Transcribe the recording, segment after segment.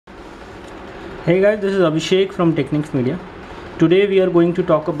Hey guys, this is Abhishek from Techniques Media. Today we are going to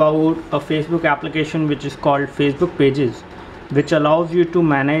talk about a Facebook application which is called Facebook Pages, which allows you to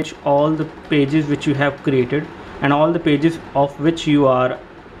manage all the pages which you have created and all the pages of which you are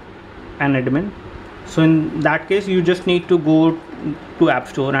an admin. So in that case, you just need to go to App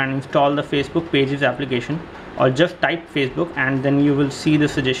Store and install the Facebook Pages application, or just type Facebook and then you will see the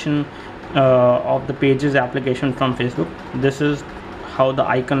suggestion of the Pages application from Facebook. This is how the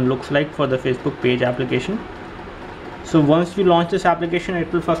icon looks like for the Facebook page application. So once you launch this application,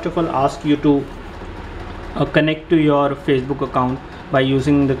 it will first of all ask you to connect to your Facebook account by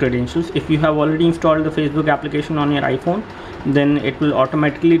using the credentials. If you have already installed the Facebook application on your iPhone, then it will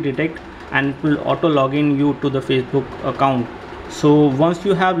automatically detect and it will auto log in you to the Facebook account. So once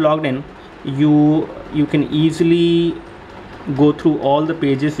you have logged in, you can easily go through all the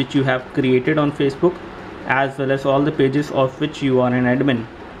pages which you have created on Facebook, as well as all the pages of which you are an admin.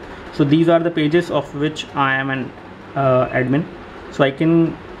 So these are the pages of which I am an admin. So I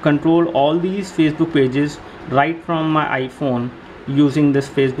can control all these Facebook pages right from my iPhone using this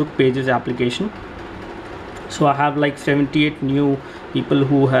Facebook Pages application. So I have like 78 new people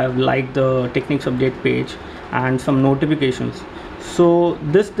who have liked the Techniques update page and some notifications. So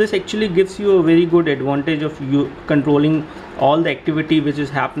this actually gives you a very good advantage of you controlling all the activity which is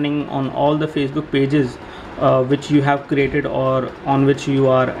happening on all the Facebook pages which you have created or on which you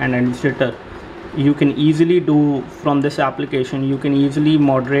are an administrator. You can easily do from this application. You can easily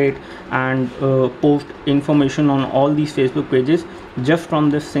moderate and post information on all these Facebook pages just from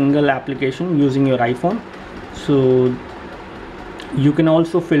this single application using your iPhone. So you can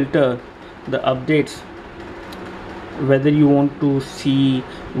also filter the updates, whether you want to see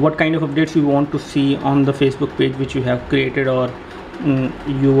what kind of updates you want to see on the Facebook page which you have created, or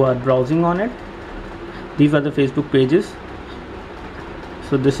you are browsing on it. These are the Facebook pages.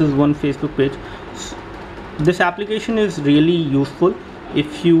 So this is one Facebook page. This application is really useful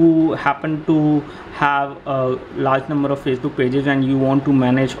if you happen to have a large number of Facebook pages and you want to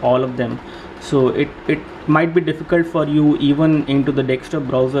manage all of them. So it might be difficult for you even into the desktop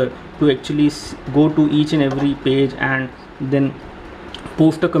browser to actually go to each and every page and then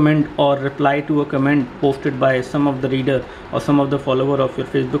post a comment or reply to a comment posted by some of the reader or some of the follower of your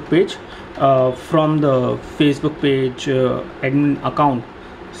Facebook page from the Facebook page admin account.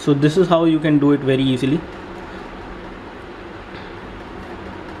 So this is how you can do it very easily.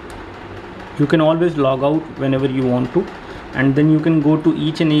 You can always log out whenever you want to, and then you can go to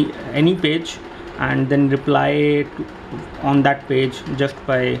each and any page and then reply on that page just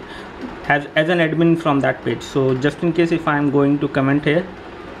by as an admin from that page. So just in case if I am going to comment here,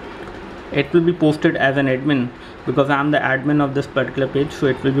 it will be posted as an admin because I am the admin of this particular page. So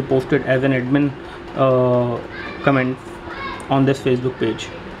it will be posted as an admin comment on this Facebook page.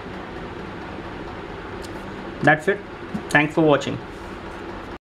 That's it. Thanks for watching.